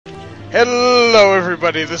Hello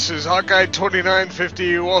everybody, this is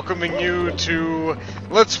Hawkeye2950 welcoming you to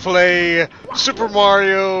Let's Play Super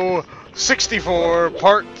Mario 64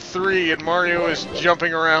 Part 3, and Mario is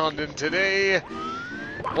jumping around, and today,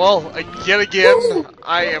 well, yet again,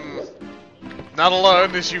 I am not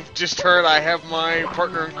alone. As you've just heard, I have my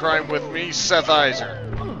partner in crime with me, Seth Iser.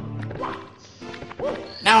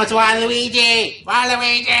 No, it's Waluigi!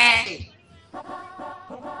 Waluigi!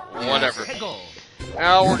 Whatever.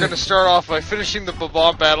 Now we're going to start off by finishing the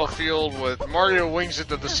Bob-omb battlefield with Mario Wings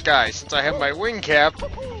Into the Sky. Since I have my wing cap,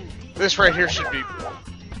 this right here should be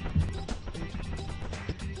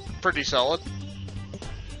pretty solid.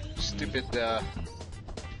 Stupid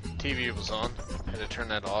TV was on. Had to turn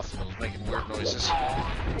that off. It was making weird noises.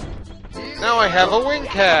 Now I have a wing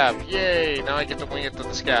cap! Yay! Now I get to wing it to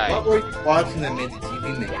the sky. What were you watching that made the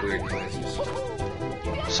TV make weird noises?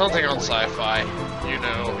 Something on sci-fi. You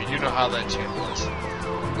know how that channel is.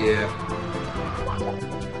 Yeah.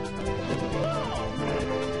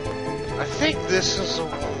 I think this is the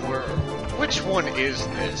one where... Which one is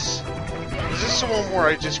this? Is this the one where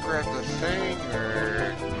I just grabbed the thing,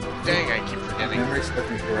 or... Dang, I keep forgetting.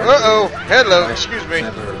 Uh-oh! Hello! Excuse me.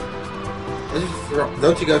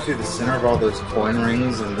 Don't you go through the center of all those coin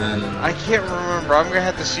rings and then... I can't remember. I'm gonna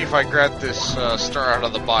have to see if I grab this star out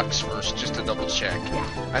of the box first, just to double check.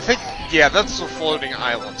 I think, yeah, that's the floating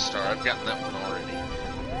island star. I've gotten that one already.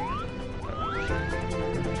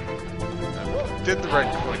 I did the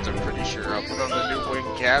red coins, I'm pretty sure. I'll put on a new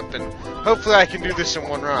wing cap, and hopefully I can do this in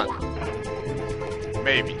one run.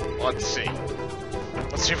 Maybe. Let's see.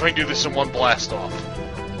 Let's see if I can do this in one blast off.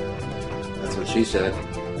 That's what she said.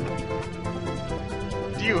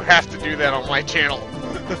 You have to do that on my channel.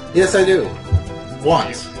 Yes, I do.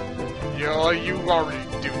 Once. You already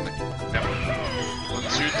do it. No. 1,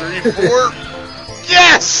 2, 3, 4.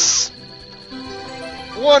 Yes!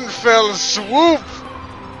 One fell swoop.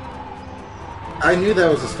 I knew that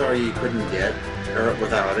was a star you couldn't get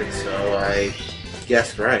without it, so I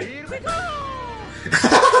guessed right.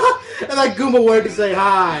 And I Goomba waved to say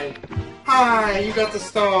hi. Hi, you got the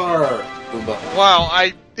star. Goomba. Wow,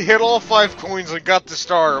 I hit all 5 coins and got the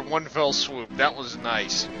star in one fell swoop. That was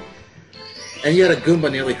nice. And you had a Goomba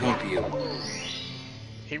nearly hump you.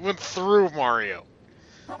 He went through Mario.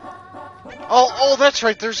 Oh, that's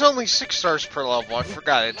right. There's only 6 stars per level. I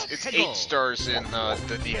forgot. It's 8 stars in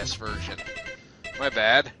the DS version. My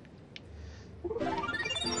bad.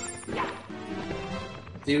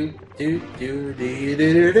 Do.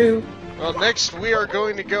 Well, next we are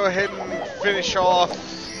going to go ahead and finish off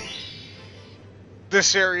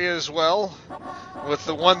this area as well, with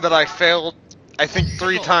the one that I failed, I think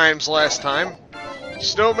 3 times last time.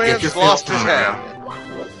 Snowman's lost his head.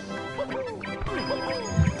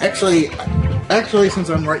 Actually, since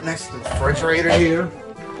I'm right next to the refrigerator here.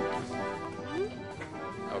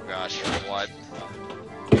 Oh gosh, what?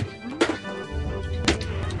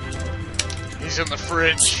 He's in the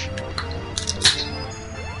fridge.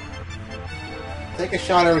 Take a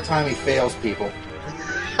shot every time he fails, people.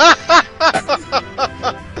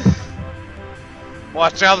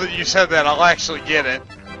 Watch out that you said that, I'll actually get it.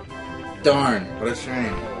 Darn, what a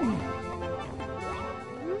shame.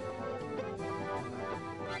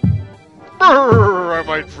 I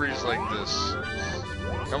might freeze like this.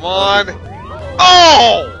 Come on.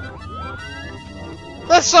 Oh!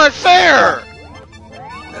 That's not fair!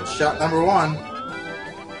 That's shot number 1.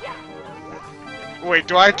 Wait,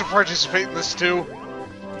 do I have to participate in this too?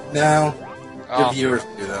 No. Oh. The viewers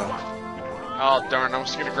do, though. Oh, darn, I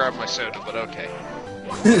was gonna grab my soda, but okay.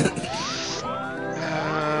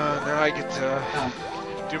 Now I get to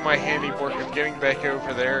do my handy work of getting back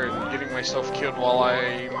over there and getting myself killed while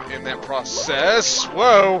I'm in that process.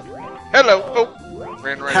 Whoa! Hello! Oh!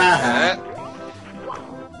 Ran right into that.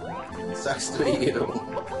 Sucks to be you.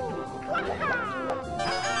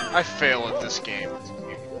 I fail at this game.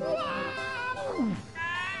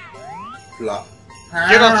 Flop.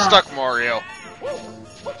 Get unstuck, Mario.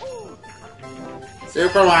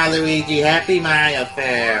 Super Waluigi, happy Mario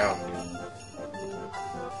fail.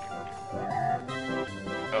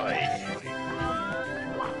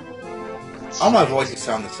 All my voices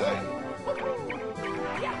sound the same.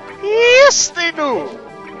 Yes, they do!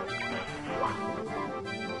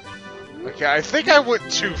 Okay, I think I went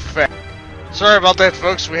too fast. Sorry about that,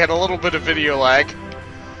 folks. We had a little bit of video lag.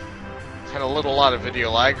 Had a lot of video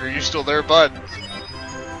lag. Are you still there, bud?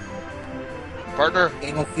 Partner?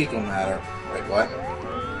 Ain't no fecal matter. Wait, what?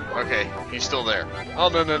 Okay, he's still there. Oh,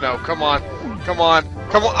 no. Come on. Come on.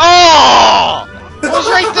 Oh! I was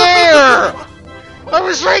right there! I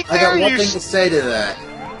was right there! I got one thing to say to that.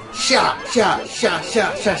 Shot!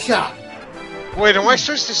 Wait, am I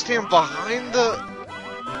supposed to stand behind the...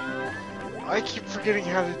 I keep forgetting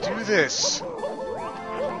how to do this.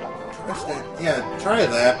 Yeah, try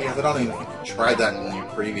that, because I don't even think you tried that in your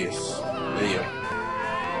previous video.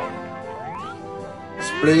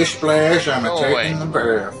 Splish splash, I'm taking the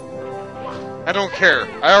bath. I don't care.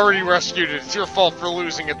 I already rescued it. It's your fault for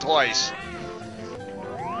losing it twice.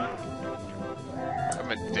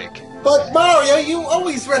 I'm a dick. But Mario, you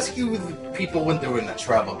always rescue people when they're in the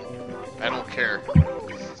trouble. I don't care.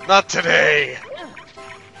 Not today.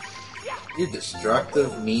 You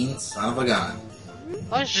destructive, mean son of a gun.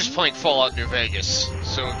 I was just playing Fallout New Vegas,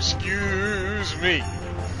 so excuse me.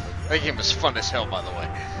 That game is fun as hell, by the way.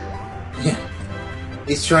 Yeah.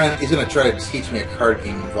 He's gonna try to teach me a card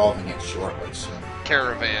game involving it shortly, so.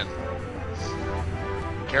 Caravan.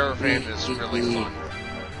 Caravan is really fun.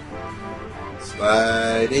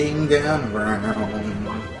 Sliding down around.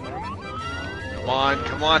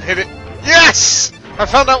 Come on, hit it. Yes! I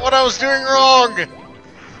found out what I was doing wrong!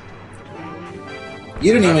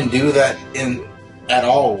 You didn't even do that at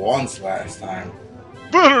all once last time.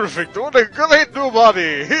 Perfect! What a great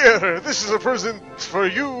nobody! Here, this is a present for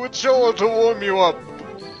you and Joel to warm you up.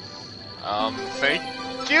 Thank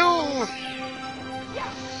you!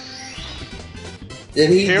 Did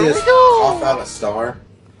he Here just we go. cough out a star?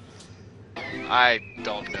 I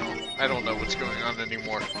don't know. I don't know what's going on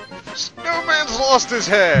anymore. Snowman's lost his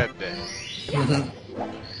head!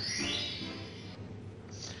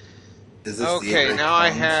 Okay, now I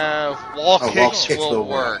have wall kicks will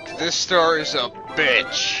work. This star is a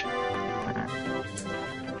bitch.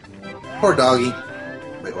 Poor doggy.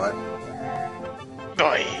 Wait, what?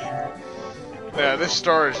 Oi. Yeah, this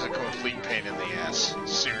star is a complete pain in the ass.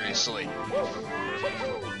 Seriously.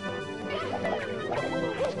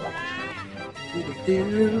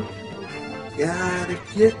 Gotta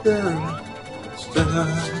get the star.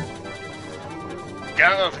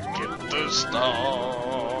 Gotta get the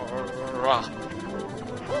star.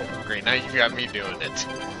 Great, now you got me doing it.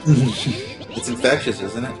 It's infectious,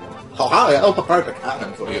 isn't it? Oh, hi, I'll prepare the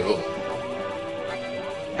cannon for you.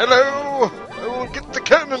 Hello! I will get the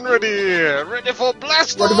cannon ready! Ready for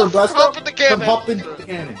blast off! Ready for blast Hop off? in the cannon! Come hop into the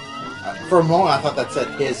cannon. For a moment, I thought that said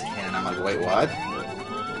his cannon. I'm like, wait, what?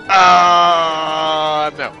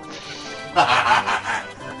 No.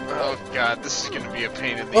 Oh god, this is gonna be a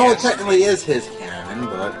pain in the Well, it ass. technically is his cannon,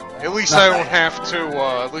 but... At least I don't have to,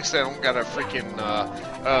 at least I don't gotta freaking,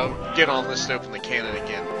 get on this to open the cannon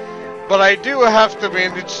again. But I do have to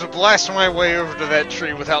manage to blast my way over to that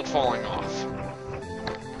tree without falling off.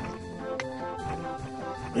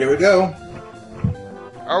 Here we go.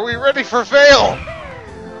 Are we ready for fail?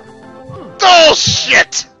 Oh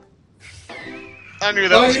shit! I knew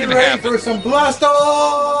that was gonna ready happen. for some blast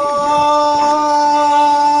off?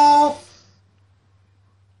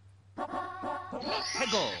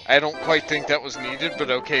 I don't quite think that was needed, but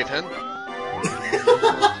okay then. Okay,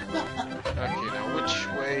 now which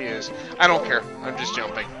way is... I don't care. I'm just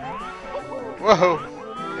jumping. Whoa!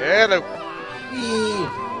 Hello!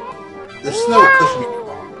 The snow pushed me.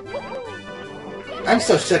 I'm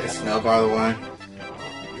so sick of snow, by the way.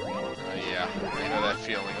 Yeah, I know that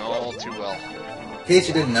feeling all too well. In case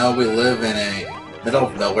you didn't know, we live in a middle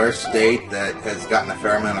of nowhere state that has gotten a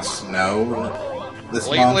fair amount of snow this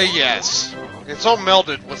month. Lately, yes. It's all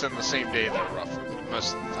melted within the same day, though, roughly,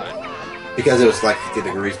 most of the time. Because it was like 50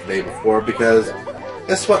 degrees the day before, because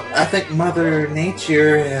guess what? I think Mother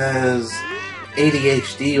Nature has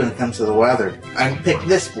ADHD when it comes to the weather. I can pick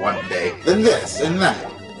this one day, then this, and that.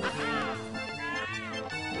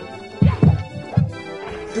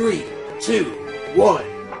 3, 2, 1,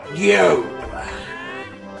 go!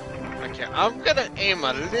 Okay, I'm gonna aim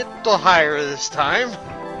a little higher this time.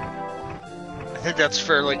 I think that's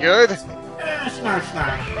fairly good. Snarf,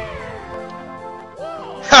 snarf.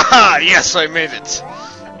 Haha! Yes, I made it.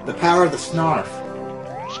 The power of the snarf.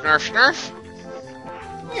 Snarf, snarf.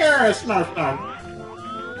 Yeah, snarf, snarf.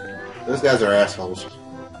 Those guys are assholes.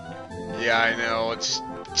 Yeah, I know. It's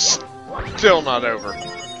still not over.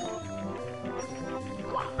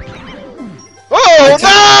 Oh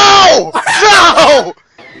no! No!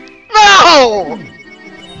 No!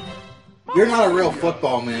 You're not a real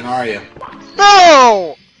football man, are you?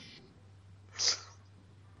 No!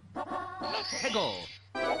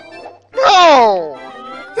 No!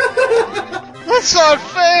 That's not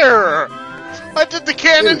fair! I did the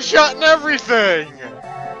cannon shot and everything!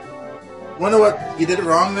 Wonder what you did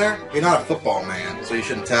wrong there? You're not a football man, so you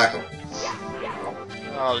shouldn't tackle.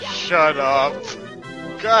 Oh, shut up.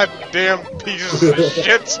 Goddamn pieces of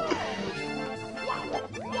shit.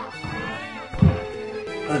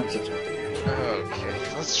 I'm such a bitch. Okay,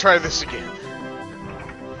 let's try this again.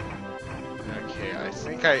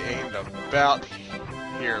 think I aimed about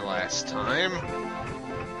here last time.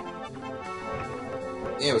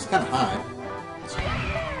 Yeah, it was kind of high.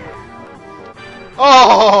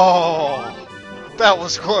 Oh! That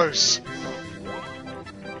was close.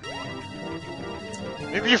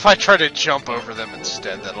 Maybe if I try to jump over them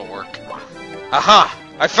instead, that'll work. Aha!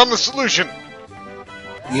 I found the solution!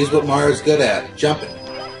 Use what Mario's good at, jumping.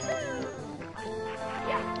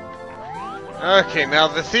 Okay, now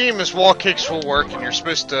the theme is wall kicks will work, and you're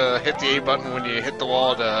supposed to hit the A button when you hit the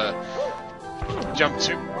wall to jump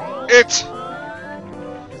to it.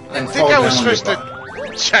 And I think I was supposed to.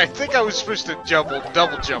 I think I was supposed to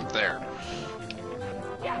double jump there.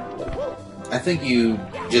 I think you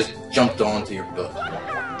just jumped onto your butt.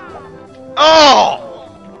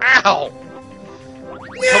 Oh! Ow!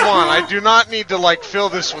 Come on, I do not need to like fill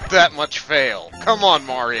this with that much fail. Come on,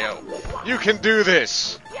 Mario, you can do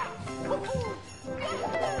this.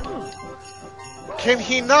 Can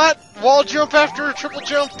he not wall jump after a triple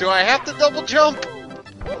jump? Do I have to double jump?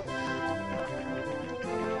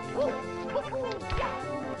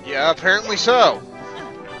 Yeah, apparently so.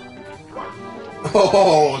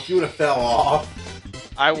 Oh, if you would have fell off.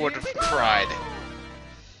 I would have cried.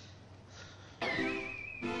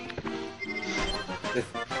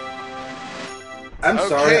 I'm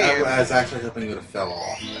sorry, Okay. I was actually hoping you would have fell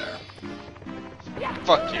off there.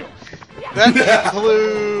 Fuck you. That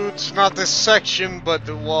includes not this section, but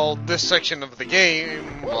well, this section of the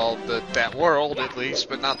game, well, that world at least,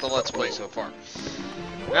 but not the Let's Play so far.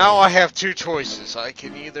 Now I have two choices. I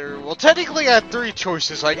can either, well, technically I have three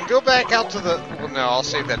choices. I can go back out to the, well, no, I'll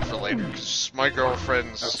save that for later, because my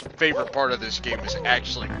girlfriend's favorite part of this game is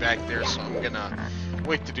actually back there, so I'm gonna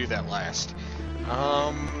wait to do that last.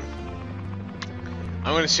 I'm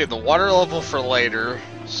gonna save the water level for later,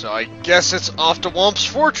 so I guess it's off to Whomp's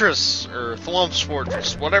Fortress, or Thwomp's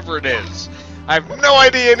Fortress, whatever it is. I have no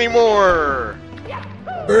idea anymore!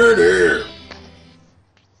 Murder!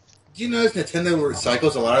 Do you notice Nintendo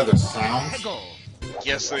recycles a lot of their sounds?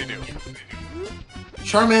 Yes, they do.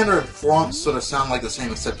 Charmander and Thwomp sort of sound like the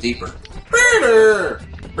same except deeper. Murder!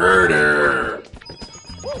 Murder!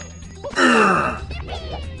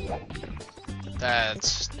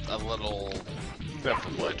 That's a little... never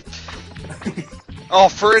mind. Oh,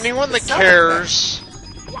 for anyone that cares...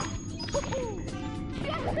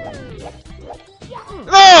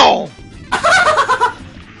 No!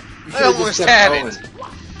 I almost had it.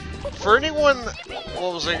 For anyone...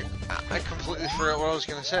 What was I completely forgot what I was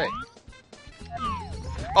going to say.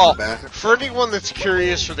 Oh, for anyone that's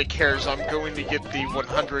curious or that cares, I'm going to get the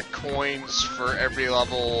 100 coins for every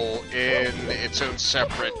level in its own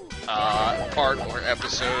separate part or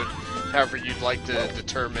episode, however you'd like to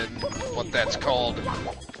determine what that's called.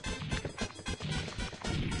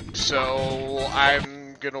 So,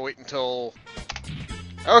 I'm going to wait until...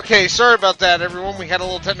 Okay, sorry about that, everyone. We had a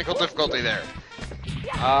little technical difficulty there.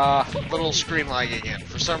 Little screen lag again.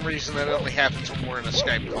 For some reason, that only happens when we're in a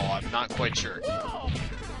Skype call. I'm not quite sure.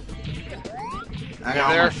 I You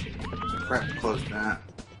there? Crap, close that.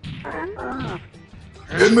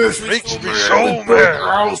 It makes me so mad.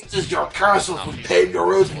 House is your castle for paved your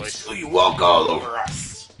roads until you walk all over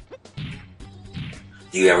us.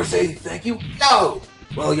 Do you ever say thank you? No!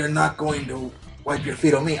 Well, you're not going to wipe your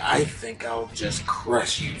feet on me. I think I'll just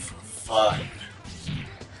crush you for fun.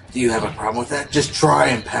 Do you have a problem with that? Just try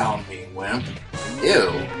and pound me, wimp.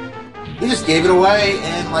 Ew. You just gave it away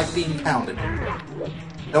and like being pounded.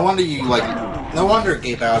 No wonder you like. No wonder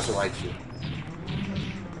Gay Bowser likes you.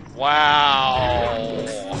 Wow.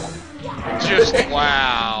 Just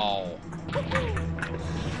wow.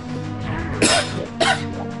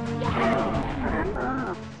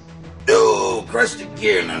 No, crushed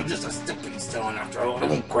again. I'm just a stepping stone after all. I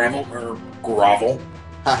won't gravel or grovel.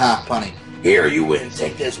 Haha, punny. Here, you win.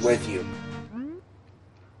 Take this with you.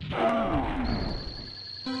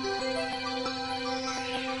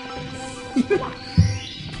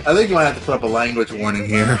 I think you might have to put up a language warning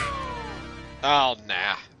here. Oh,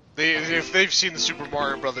 nah. If they've seen the Super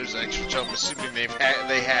Mario Brothers X, which I'm assuming they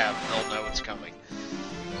have, they'll know it's coming.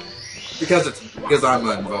 Because I'm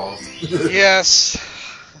involved. Yes.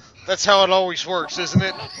 That's how it always works, isn't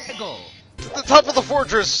it? To the top of the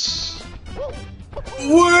fortress!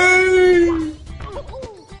 Way!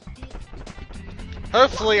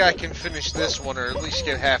 Hopefully I can finish this one, or at least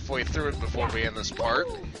get halfway through it before we end this part.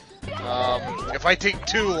 If I take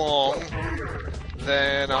too long,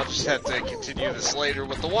 then I'll just have to continue this later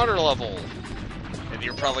with the water level. And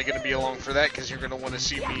you're probably going to be along for that, because you're going to want to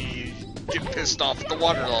see me get pissed off at the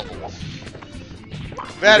water level.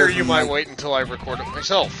 That, or you might wait until I record it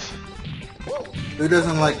myself. Who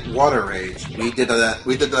doesn't like water rage? We did that.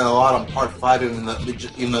 We did that a lot on Part 5, even though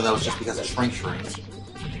that was just because of shrink shrinks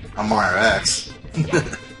on Mario X.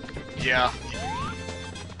 Yeah.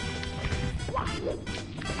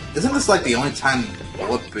 Isn't this like the only time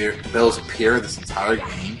bullet bills appear this entire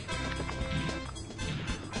game?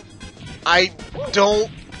 I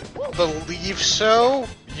don't believe so.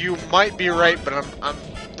 You might be right, but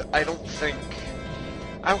I don't think.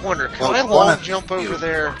 I wonder, can I long jump over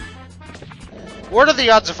there? What are the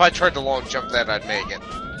odds if I tried to long jump that I'd make it?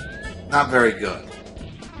 Not very good.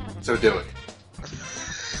 So do it.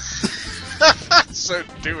 So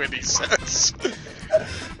do it, he says.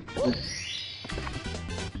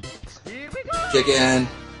 Chicken.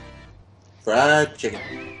 Fried chicken.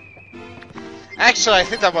 Actually, I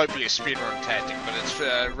think that might be a speedrun tactic, but it's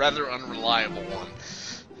a rather unreliable one.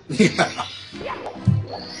 Yeah.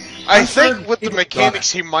 I think with the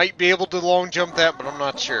mechanics he might be able to long jump that, but I'm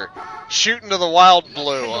not sure. Shoot into the wild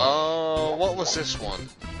blue. What was this one?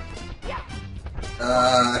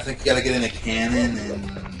 I think you gotta get in a cannon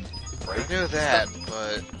and I know that,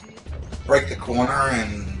 but... break the corner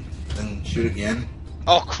and then shoot again.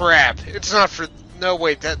 Oh crap! It's not for... No,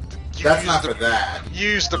 wait, that's not for that.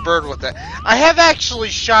 Use the bird with that. I have actually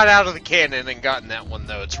shot out of the cannon and gotten that one,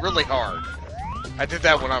 though. It's really hard. I did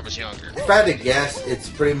that when I was younger. If I had to guess, it's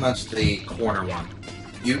pretty much the corner one.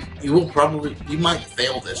 You might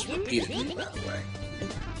fail this repeatedly, by the way.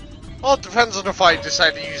 Well, it depends on if I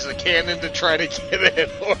decide to use the cannon to try to get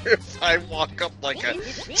it, or if I walk up like a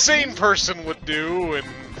sane person would do, and...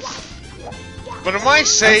 But am I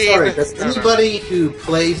sane? I'm sorry, does anybody who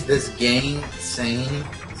plays this game sane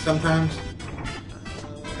sometimes?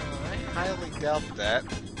 I highly doubt that.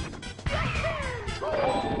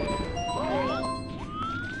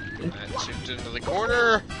 That chipped into the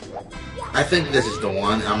corner. I think this is the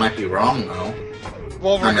one. I might be wrong, though.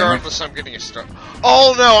 Well, regardless, I'm getting a start.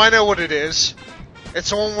 Oh, no, I know what it is.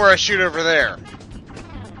 It's the one where I shoot over there.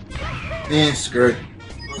 Screw it.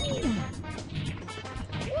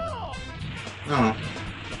 Oh.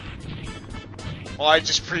 Well, I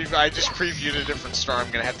just previewed a different star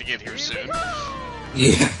I'm gonna have to get here soon.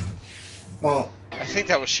 Yeah. Well, I think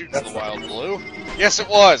that was shooting at the wild blue. Yes, it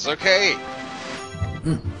was. Okay.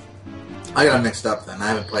 I got mixed up then. I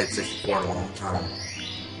haven't played 64 in a long time.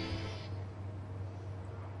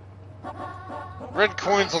 Red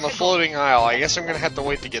coins on the floating isle. I guess I'm gonna have to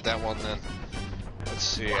wait to get that one then. Let's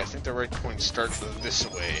see. I think the red coins start this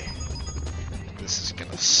way. This is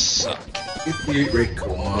gonna suck. Get the 8 red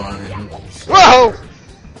coins. Whoa!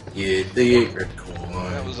 Get the 8 red coins.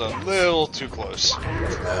 That was a little too close.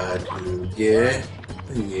 Try to get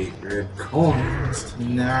the 8 red coins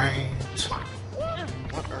tonight.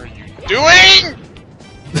 What are you doing?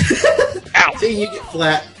 Ow! See, you get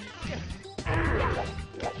flat.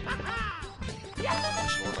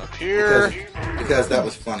 There's one up here. Because that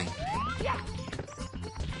was funny.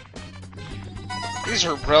 These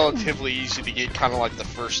are relatively easy to get, kind of like the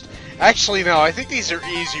first... Actually, no, I think these are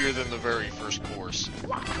easier than the very first course.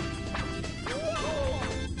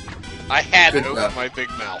 I had to open my big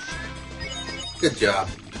mouth. Good job.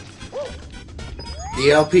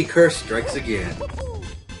 The LP curse strikes again.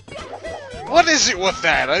 What is it with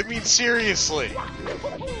that? I mean, seriously.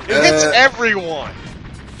 It hits everyone.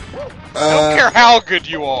 I don't care how good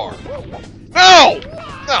you are. No!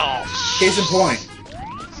 No! Case in point.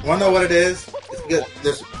 Wanna know what it is? It's because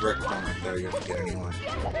there's a red coin right there. You have to get anyway.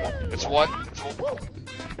 It's what?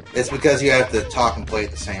 It's because you have to talk and play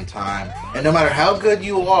at the same time. And no matter how good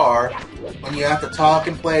you are, when you have to talk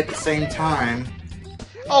and play at the same time...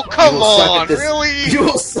 Oh, come on! Really? You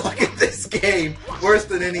will suck at this game worse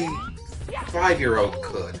than any 5-year-old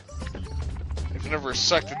could. I've never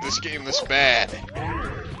sucked at this game this bad.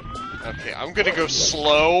 Okay, I'm gonna go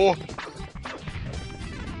slow.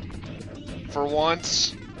 For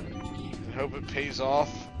once. I hope it pays off.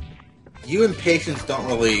 You and Patience don't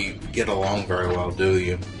really get along very well, do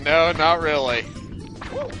you? No, not really.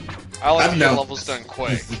 I like to get levels done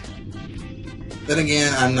quick. Then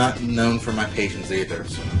again, I'm not known for my patience either,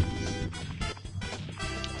 so...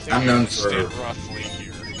 I'm known for... roughly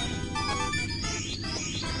here.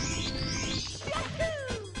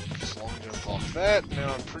 Just long jump off that.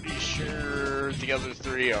 Now I'm pretty sure the other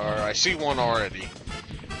 3 are... I see one already.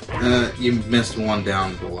 You missed one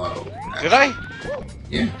down below. Actually. Did I?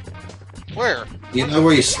 Yeah. Where? You know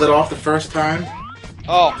where you slid off the first time?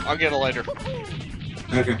 Oh, I'll get it later.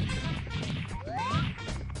 Okay.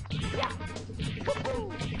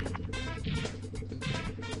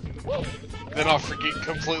 Then I'll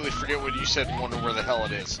completely forget what you said and wonder where the hell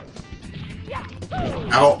it is.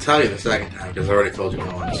 I won't tell you the second time, because I already told you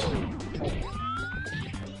once.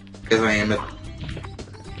 Because I am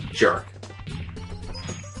jerk.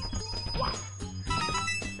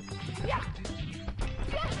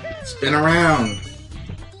 Spin around.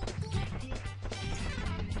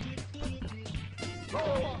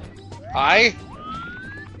 I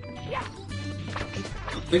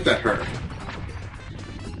think that hurt.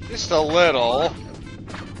 just a little.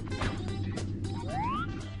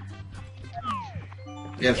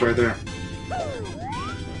 Yeah, it's right there.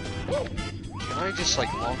 Can I just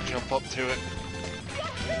like long jump up to it?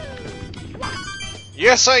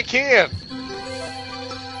 Yes, I can.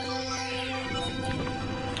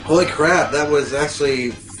 Holy crap, that was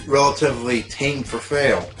actually relatively tame for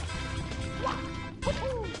fail.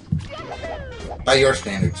 By your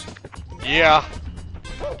standards. Yeah.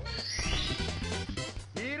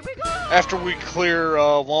 After we clear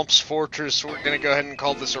Whomp's fortress, we're gonna go ahead and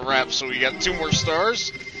call this a wrap. So we got 2 more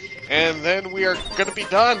stars, and then we are gonna be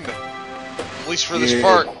done. At least for this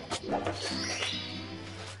part.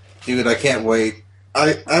 Dude, I can't wait.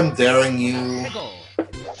 I'm daring you.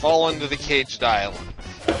 Fall into the caged island.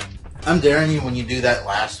 I'm daring you when you do that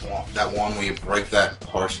last one, that one where you break that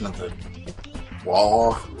portion of the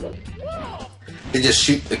wall. They just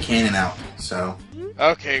shoot the cannon out, so.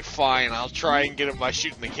 Okay, fine. I'll try and get it by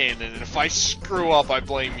shooting the cannon, and if I screw up, I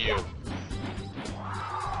blame you.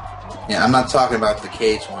 Yeah, I'm not talking about the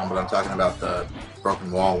cage one, but I'm talking about the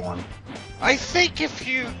broken wall one. I think if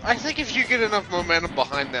you get enough momentum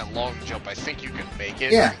behind that long jump, I think you can make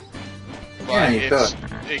it. Yeah. But Yeah, you it's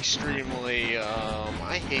could. extremely,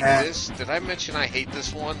 I hate this. Did I mention I hate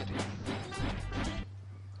this one?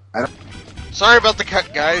 I don't. Sorry about the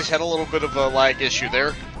cut, guys. Had a little bit of a lag issue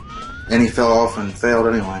there. And he fell off and failed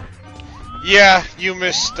anyway. Yeah, you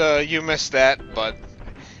missed that, but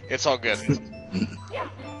it's all good.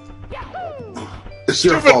 It's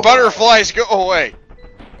your Stupid fault. butterflies, go away.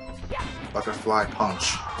 Butterfly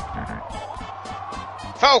punch.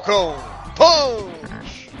 Falcon,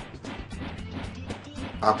 punch!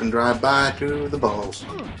 Hop and drive by to the balls.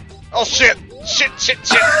 Oh shit! Shit!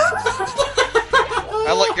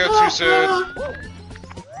 I let go too soon.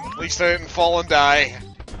 At least I didn't fall and die.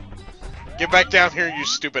 Get back down here, you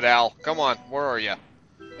stupid owl. Come on, where are you?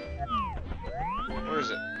 Where is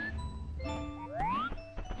it?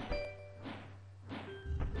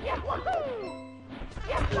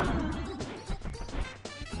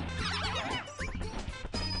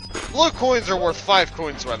 Blue coins are worth 5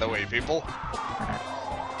 coins, by the way, people.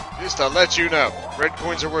 Just to let you know. Red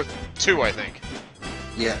coins are worth 2, I think.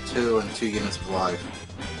 Yeah, 2 and 2 units of life.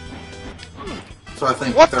 So I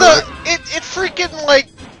think. What the? It freaking, like,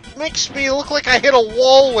 makes me look like I hit a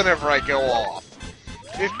wall whenever I go off.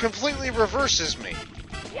 It completely reverses me.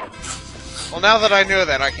 Well, now that I know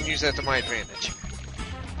that, I can use that to my advantage.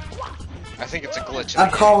 I think it's a glitch.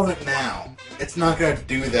 I'm calling it now. It's not gonna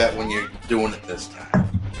do that when you're doing it this time.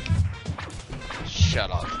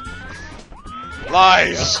 Shut up.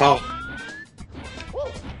 Lies!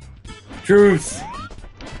 Truth!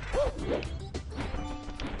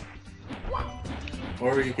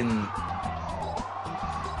 Or you can...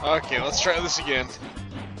 Okay, let's try this again.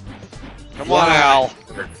 Come on, Al.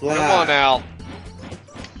 Come on, Al.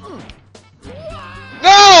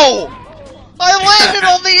 No! I landed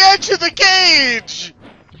on the edge of the cage!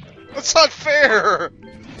 That's not fair!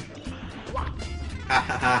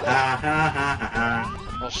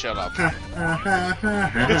 Well, shut up.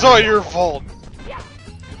 It's all your fault.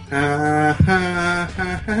 I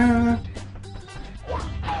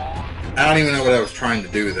don't even know what I was trying to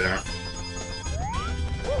do there.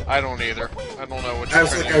 I don't either. I don't know what I you're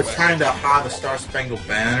was trying like, to I was do. trying to ha the Star Spangled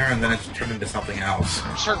Banner, and then it just turned into something else.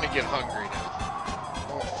 I'm starting to get hungry now. I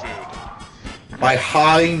want food. By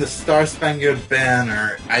hiding the Star Spangled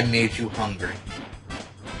Banner, I made you hungry.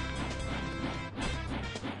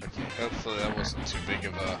 Okay, hopefully that wasn't too big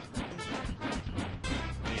of a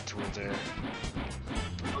detour there.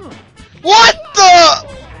 What the?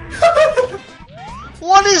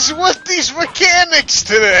 What is with these mechanics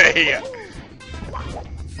today?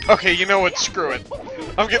 Okay, you know what? Screw it.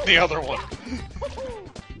 I'm getting the other one.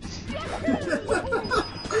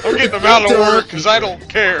 I'm getting them out of order because I don't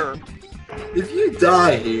care. If you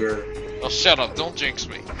die here... Oh, shut up. Don't jinx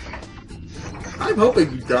me. I'm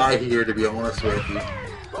hoping you die here, to be honest with you.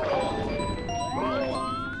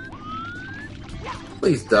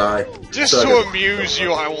 Please die. Just Suck to it. amuse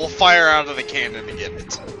you, I will fire out of the cannon to get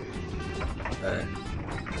it. Alright.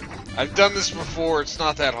 I've done this before. It's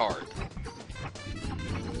not that hard.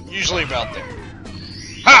 Usually about there.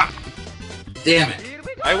 Ha! Damn it.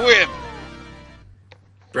 I win.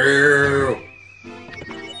 Boo.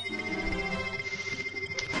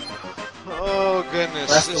 Oh, goodness.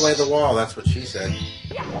 Last away the wall, that's what she said.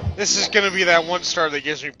 This is gonna be that one star that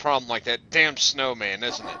gives me problem, like that damn snowman,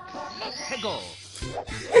 isn't it?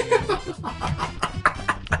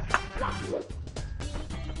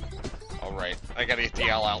 Alright, I gotta get the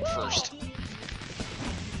owl out first.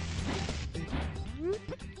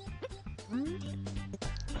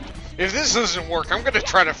 If this doesn't work, I'm gonna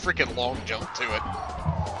try to freaking long jump to it.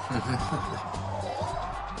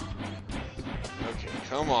 Okay,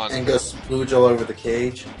 come on. And go splooge all over the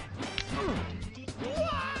cage.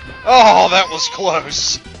 Oh, that was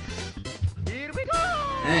close.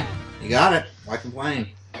 Hey, you got it. Why complain?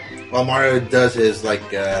 While Mario does his, like,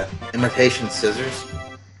 imitation scissors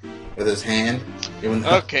with his hand.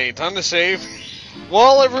 Okay, time to save.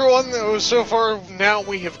 Well, everyone, so far now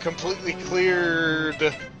we have completely cleared,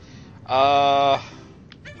 where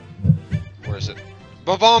is it?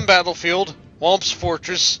 Bob-omb Battlefield, Whomp's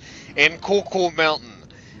Fortress, and Cool Mountain.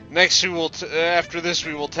 Next, we will after this,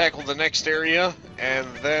 we will tackle the next area, and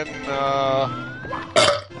then,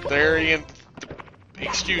 the area in,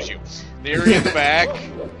 excuse you, the area back,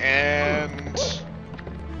 and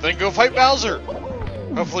then go fight Bowser.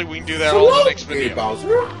 Hopefully we can do that all in the next video.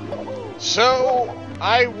 Bowser. So,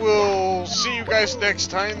 I will see you guys next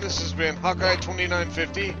time. This has been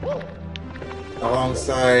Hawkeye2950.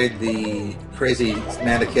 Alongside the crazy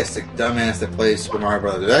masochistic dumbass that plays Super Mario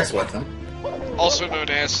Bros. X with him. Also known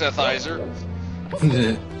as Seth Iser.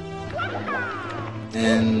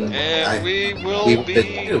 and we will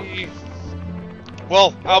be...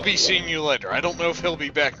 Well, I'll be seeing you later. I don't know if he'll be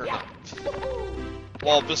back or not.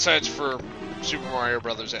 Well, besides for Super Mario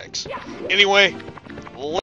Bros. X. Anyway,